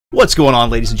What's going on,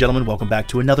 ladies and gentlemen? Welcome back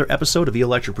to another episode of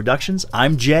Electric Productions.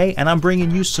 I'm Jay, and I'm bringing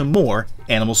you some more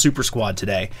Animal Super Squad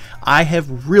today. I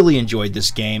have really enjoyed this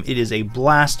game. It is a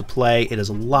blast to play. It is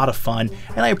a lot of fun,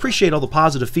 and I appreciate all the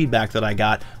positive feedback that I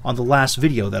got on the last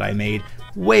video that I made.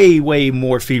 Way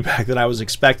more feedback than I was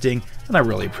expecting, and I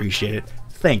really appreciate it.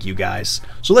 Thank you, guys.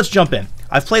 So let's jump in.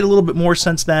 I've played a little bit more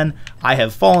since then. I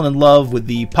have fallen in love with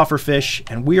the pufferfish,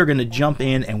 and we are going to jump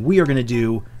in, and we are going to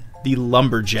do the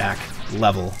lumberjack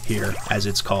level here, as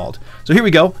it's called. So here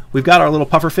we go. We've got our little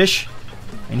pufferfish,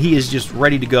 and he is just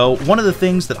ready to go. One of the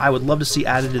things that I would love to see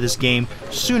added to this game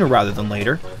sooner rather than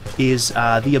later is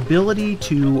the ability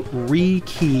to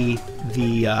re-key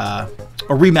the,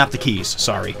 or remap the keys,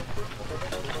 sorry.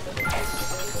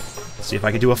 Let's see if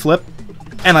I can do a flip,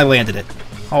 and I landed it.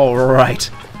 All right.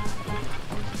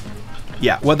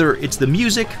 Yeah, whether it's the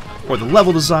music, or the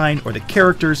level design, or the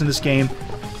characters in this game,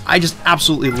 I just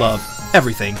absolutely love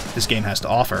everything this game has to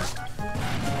offer.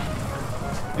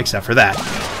 Except for that.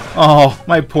 Oh,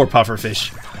 my poor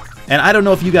pufferfish. And I don't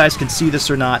know if you guys can see this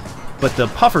or not, but the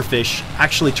pufferfish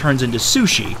actually turns into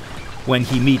sushi when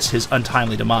he meets his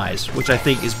untimely demise, which I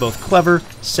think is both clever,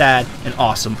 sad, and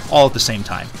awesome all at the same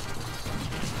time.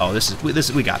 Oh,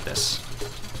 we got this.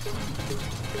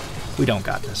 We don't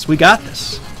got this. We got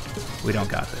this. We don't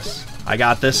got this. I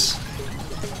got this.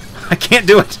 I can't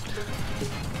do it.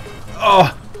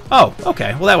 Oh,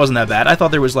 okay. Well, that wasn't that bad. I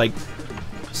thought there was, like,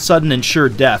 sudden and sure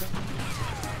death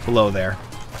below there.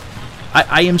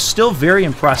 I am still very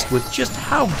impressed with just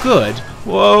how good,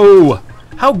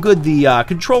 how good the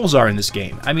controls are in this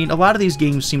game. I mean, a lot of these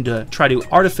games seem to try to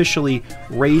artificially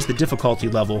raise the difficulty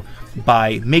level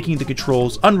by making the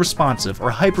controls unresponsive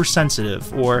or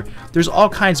hypersensitive, or there's all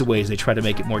kinds of ways they try to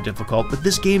make it more difficult, but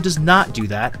this game does not do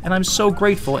that, and I'm so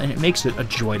grateful, and it makes it a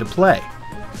joy to play.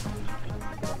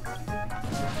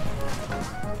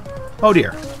 Oh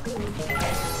dear.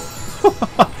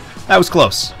 That was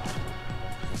close.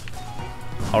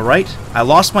 Alright, I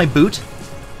lost my boot.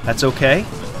 That's okay.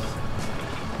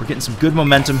 We're getting some good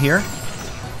momentum here.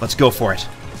 Let's go for it.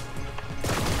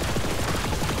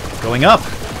 Going up.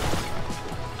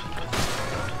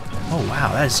 Oh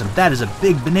wow, that is a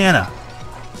big banana.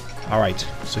 Alright,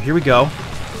 so here we go.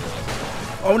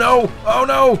 Oh no! Oh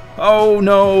no! Oh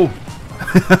no!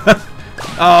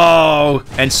 Oh,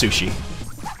 and sushi.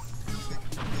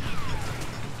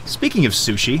 Speaking of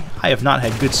sushi, I have not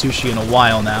had good sushi in a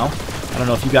while now. I don't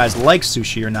know if you guys like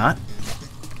sushi or not,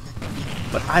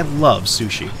 but I love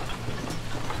sushi.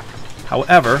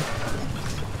 However,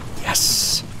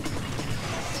 yes!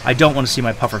 I don't want to see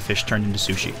my pufferfish turned into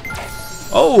sushi.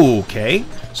 Okay,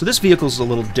 so this vehicle's a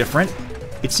little different.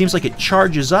 It seems like it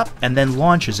charges up and then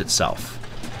launches itself.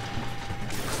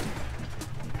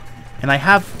 And I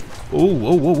have... Oh,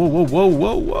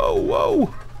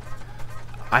 whoa.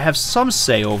 I have some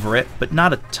say over it, but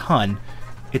not a ton.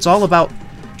 It's all about...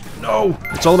 No!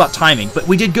 It's all about timing, but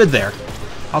we did good there.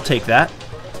 I'll take that.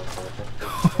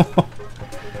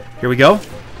 Here we go.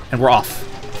 And we're off.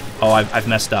 Oh, I've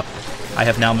messed up. I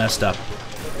have now messed up.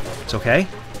 It's okay.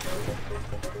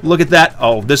 Look at that.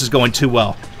 Oh, this is going too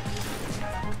well.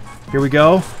 Here we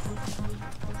go.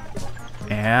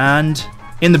 And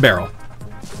in the barrel.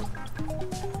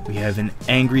 We have an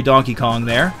angry Donkey Kong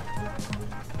there.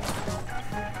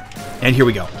 And here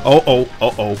we go. Oh,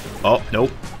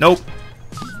 nope.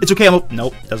 It's okay,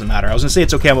 nope, doesn't matter. I was gonna say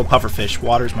it's okay, I'm a pufferfish.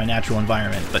 Water's my natural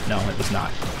environment, but no, it was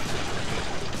not.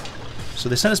 So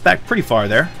they sent us back pretty far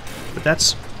there, but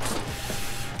that's...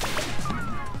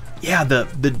 Yeah,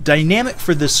 the dynamic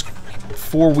for this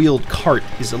four-wheeled cart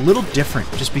is a little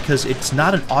different, just because it's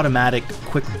not an automatic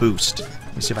quick boost.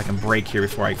 Let me see if I can brake here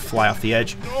before I fly off the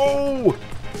edge. No!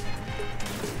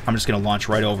 I'm just gonna launch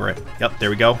right over it. Yep,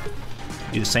 there we go.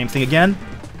 Do the same thing again.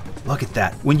 Look at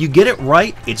that. When you get it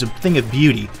right, it's a thing of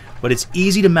beauty, but it's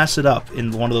easy to mess it up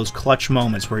in one of those clutch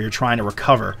moments where you're trying to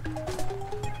recover.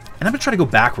 And I'm going to try to go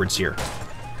backwards here,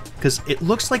 because it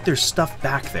looks like there's stuff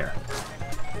back there.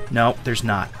 No, there's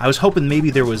not. I was hoping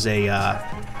maybe there was a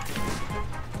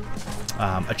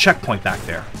checkpoint back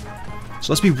there.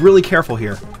 So let's be really careful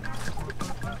here,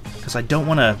 because I don't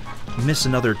want to miss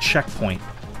another checkpoint.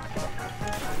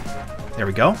 There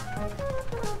we go.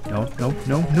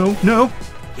 No.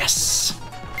 Yes!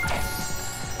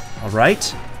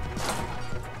 Alright.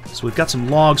 So we've got some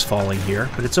logs falling here,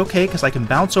 but it's okay because I can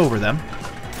bounce over them.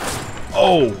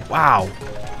 Oh, wow.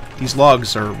 These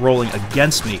logs are rolling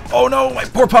against me. Oh no, my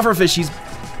poor pufferfish,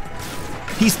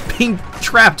 he's being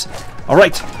trapped.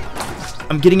 Alright.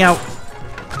 I'm getting out.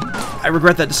 I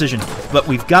regret that decision. But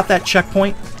we've got that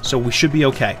checkpoint, so we should be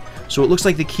okay. So it looks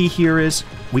like the key here is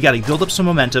we got to build up some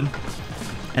momentum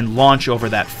and launch over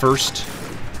that first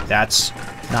That's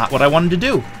not what I wanted to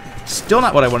do. Still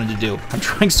not what I wanted to do. I'm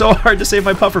trying so hard to save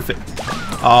my pufferfish.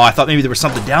 Oh, I thought maybe there was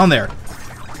something down there.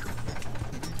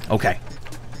 Okay.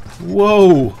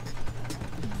 Whoa.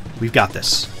 We've got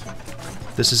this.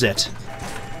 This is it.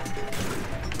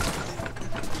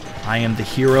 I am the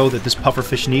hero that this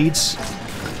pufferfish needs.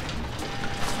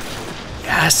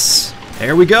 Yes!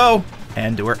 There we go!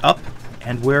 And we're up,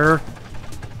 and we're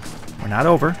not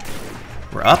over.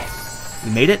 We're up.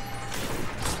 We made it.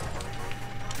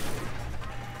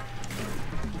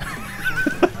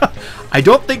 I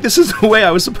don't think this is the way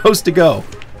I was supposed to go.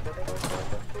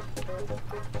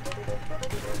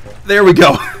 There we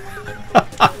go.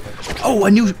 Oh,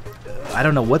 a new... I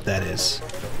don't know what that is.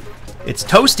 It's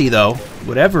toasty, though.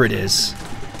 Whatever it is,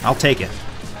 I'll take it.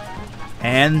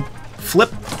 And flip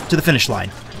to the finish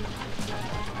line.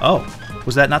 Oh,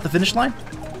 was that not the finish line?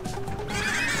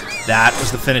 That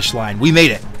was the finish line. We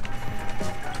made it.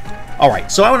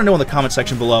 Alright, so I want to know in the comment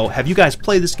section below, have you guys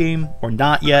played this game or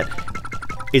not yet?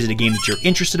 Is it a game that you're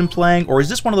interested in playing, or is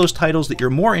this one of those titles that you're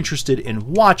more interested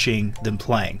in watching than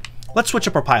playing? Let's switch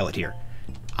up our pilot here.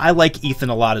 I like Ethan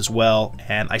a lot as well,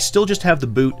 and I still just have the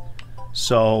boot,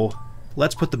 so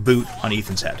let's put the boot on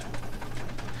Ethan's head.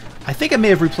 I think I may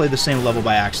have replayed the same level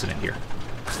by accident here.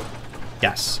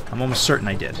 Yes, I'm almost certain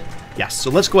I did. Yes, so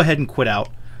let's go ahead and quit out.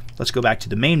 Let's go back to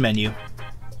the main menu.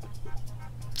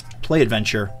 Play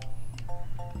Adventure.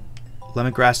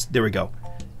 Lemongrass, there we go.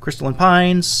 Crystalline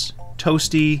Pines,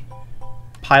 Toasty,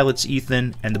 Pilots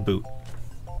Ethan, and the boot.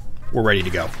 We're ready to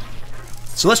go.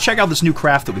 So let's check out this new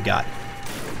craft that we got.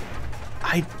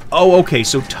 Oh, okay,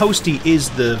 so Toasty is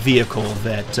the vehicle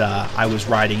that I was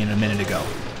riding in a minute ago.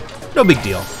 No big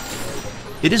deal.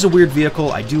 It is a weird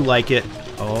vehicle. I do like it.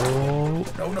 Oh,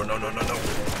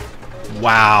 no.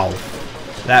 Wow.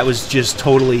 That was just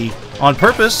totally on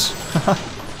purpose.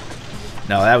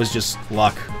 No, that was just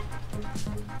luck.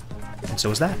 And so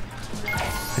was that.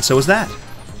 And so was that.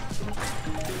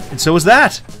 And so was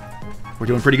that. We're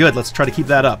doing pretty good. Let's try to keep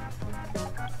that up.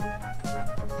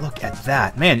 Look at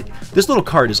that. Man, this little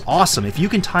card is awesome. If you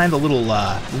can time the little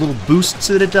boosts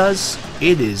that it does,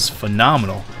 it is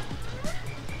phenomenal.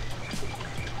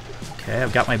 Okay,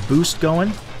 I've got my boost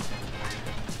going.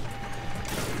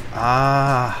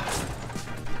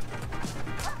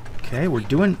 Okay, we're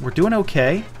doing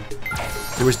okay.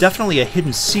 There was definitely a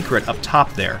hidden secret up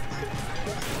top there.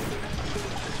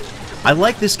 I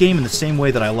like this game in the same way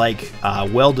that I like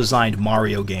well-designed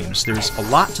Mario games. There's a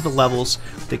lot to the levels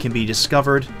that can be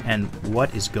discovered, and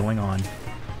what is going on?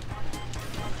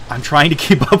 I'm trying to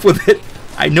keep up with it.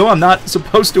 I know I'm not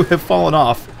supposed to have fallen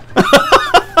off.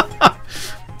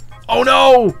 Oh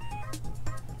no!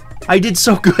 I did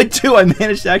so good too. I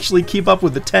managed to actually keep up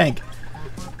with the tank.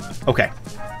 Okay.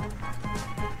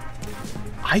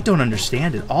 I don't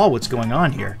understand at all what's going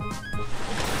on here.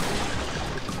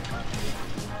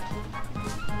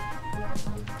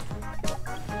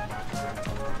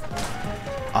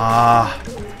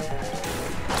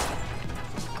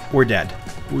 We're dead.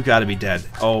 We gotta be dead.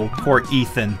 Oh, poor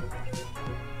Ethan.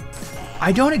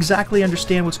 I don't exactly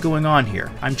understand what's going on here.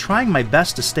 I'm trying my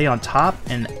best to stay on top,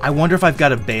 and I wonder if I've got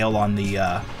to bail on the,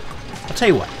 I'll tell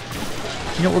you what.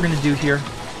 You know what we're gonna do here?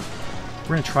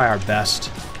 We're gonna try our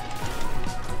best.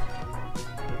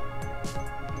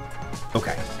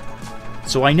 Okay.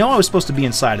 So I know I was supposed to be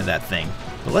inside of that thing,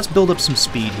 but let's build up some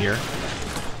speed here.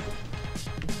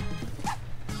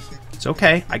 It's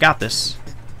okay. I got this.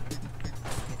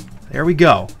 There we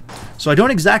go. So I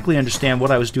don't exactly understand what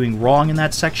I was doing wrong in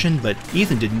that section, but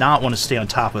Ethan did not want to stay on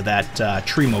top of that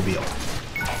tree-mobile.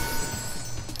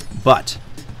 But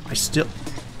I still...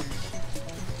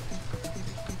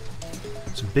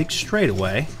 It's a big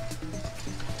straightaway.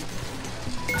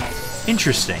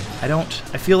 Interesting.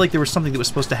 I feel like there was something that was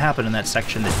supposed to happen in that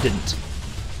section that didn't.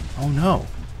 Oh no.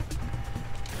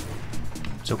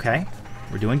 It's okay.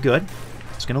 We're doing good.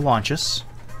 It's going to launch us.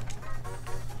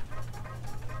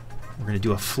 We're going to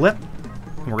do a flip,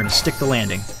 and we're going to stick the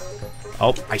landing.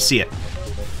 Oh, I see it.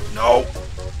 No!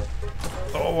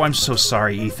 Oh, I'm so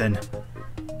sorry, Ethan.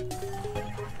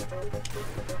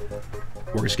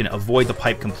 We're just going to avoid the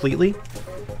pipe completely.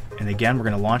 And again, we're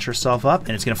going to launch ourselves up,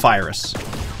 and it's going to fire us.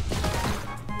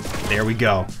 There we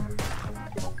go.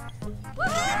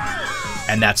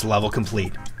 And that's level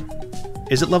complete.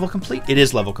 Is it level complete? It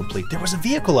is level complete. There was a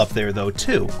vehicle up there, though,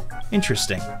 too.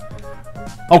 Interesting.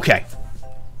 Okay.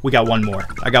 We got one more.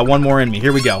 I got one more in me.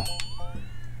 Here we go.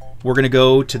 We're going to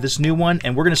go to this new one,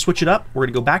 and we're going to switch it up. We're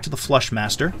going to go back to the Flush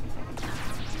Master.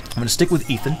 I'm going to stick with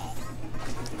Ethan.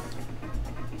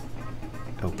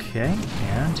 Okay,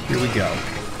 and here we go.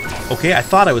 Okay, I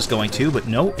thought I was going to, but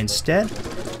no, instead,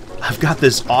 I've got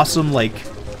this awesome, like,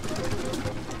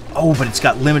 Oh, but it's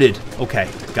got limited. Okay,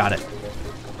 got it.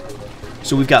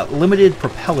 So we've got limited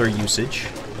propeller usage.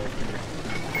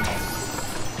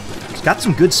 It's got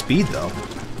some good speed, though.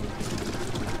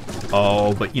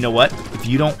 Oh, but you know what? If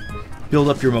you don't build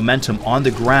up your momentum on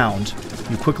the ground,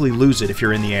 you quickly lose it if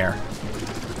you're in the air.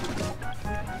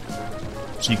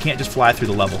 So you can't just fly through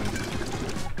the level.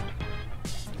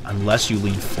 Unless you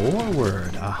lean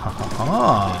forward.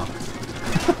 Ah-ha-ha-ha.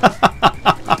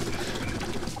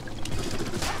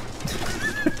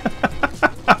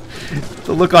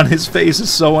 The look on his face is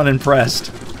so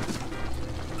unimpressed.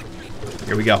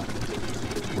 Here we go.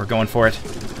 We're going for it.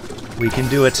 We can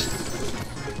do it.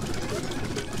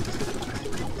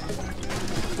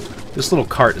 This little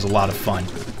cart is a lot of fun.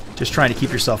 Just trying to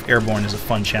keep yourself airborne is a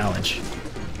fun challenge.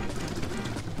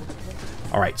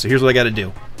 Alright, so here's what I gotta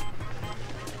do.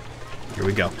 Here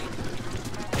we go.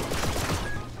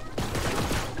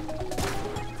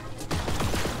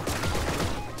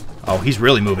 Oh, he's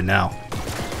really moving now.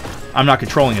 I'm not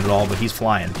controlling it at all, but he's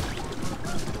flying.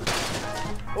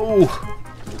 Oh!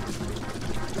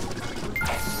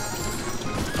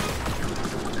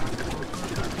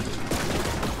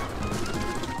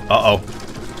 Uh-oh.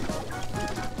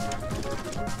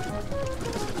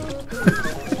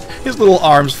 His little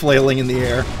arms flailing in the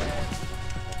air.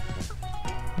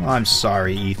 I'm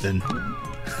sorry, Ethan.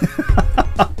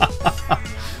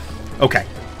 Okay,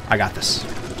 I got this.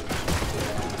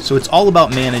 So it's all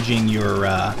about managing your...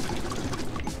 let's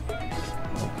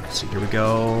see, here we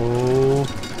go.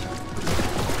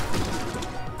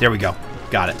 There we go.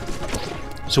 Got it.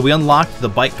 So we unlocked the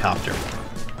bike copter.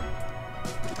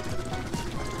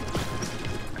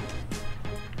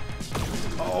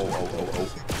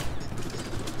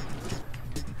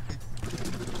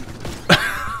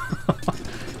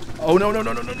 Oh, no, no,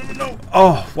 no, no, no, no, no.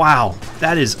 Oh, wow.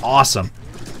 That is awesome.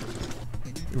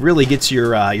 It really gets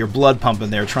your blood pumping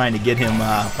there trying to get him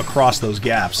across those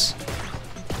gaps.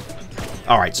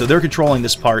 Alright, so they're controlling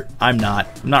this part. I'm not.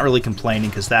 I'm not really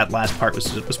complaining because that last part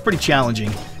was pretty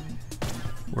challenging.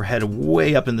 We're headed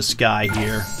way up in the sky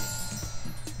here.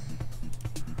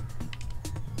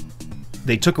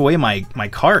 They took away my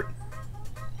cart.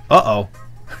 Uh-oh.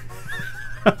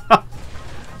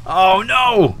 Oh,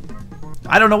 no!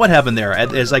 I don't know what happened there.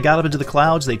 As I got up into the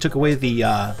clouds, they took away the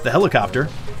helicopter.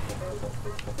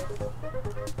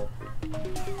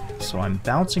 So I'm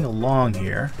bouncing along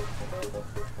here.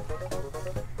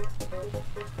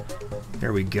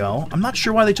 There we go. I'm not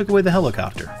sure why they took away the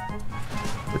helicopter.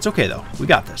 It's okay, though. We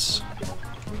got this.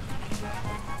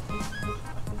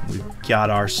 We've got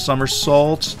our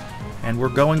somersault, and we're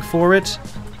going for it.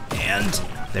 And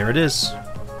there it is.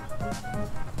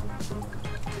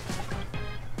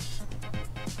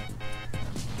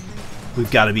 We've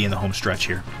got to be in the home stretch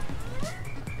here.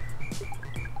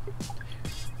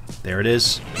 There it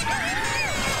is.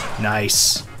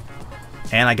 Nice.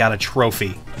 And I got a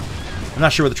trophy. I'm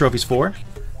not sure what the trophy's for,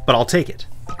 but I'll take it.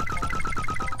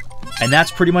 And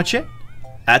that's pretty much it.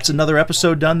 That's another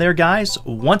episode done there, guys.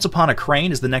 Once Upon a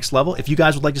Crane is the next level. If you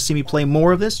guys would like to see me play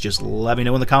more of this, just let me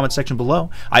know in the comment section below.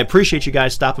 I appreciate you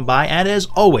guys stopping by, and as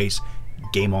always,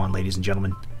 game on, ladies and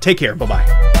gentlemen. Take care.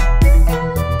 Bye-bye.